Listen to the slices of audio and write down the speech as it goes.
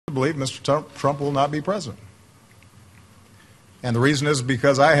believe Mr. Trump will not be president. And the reason is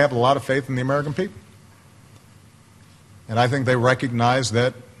because I have a lot of faith in the American people. And I think they recognize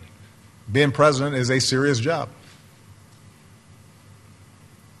that being president is a serious job.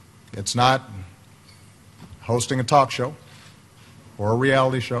 It's not hosting a talk show or a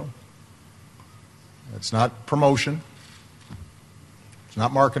reality show. It's not promotion. It's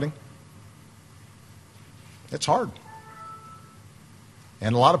not marketing. It's hard.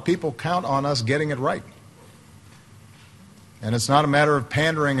 And a lot of people count on us getting it right. And it's not a matter of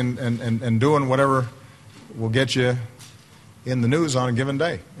pandering and doing whatever will get you in the news on a given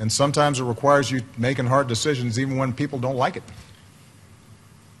day. And sometimes it requires you making hard decisions even when people don't like it.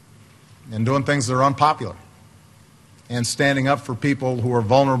 And doing things that are unpopular. And standing up for people who are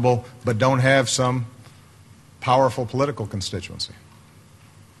vulnerable but don't have some powerful political constituency.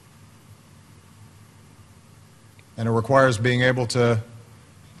 And it requires being able to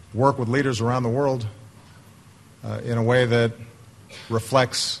work with leaders around the world in a way that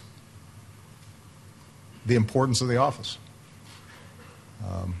reflects the importance of the office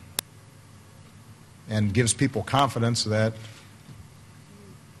and gives people confidence that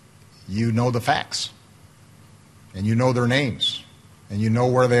you know the facts and you know their names and you know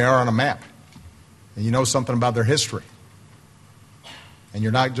where they are on a map and you know something about their history and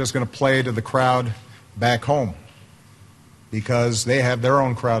you're not just going to play to the crowd back home because they have their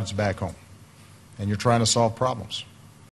own crowds back home and you're trying to solve problems.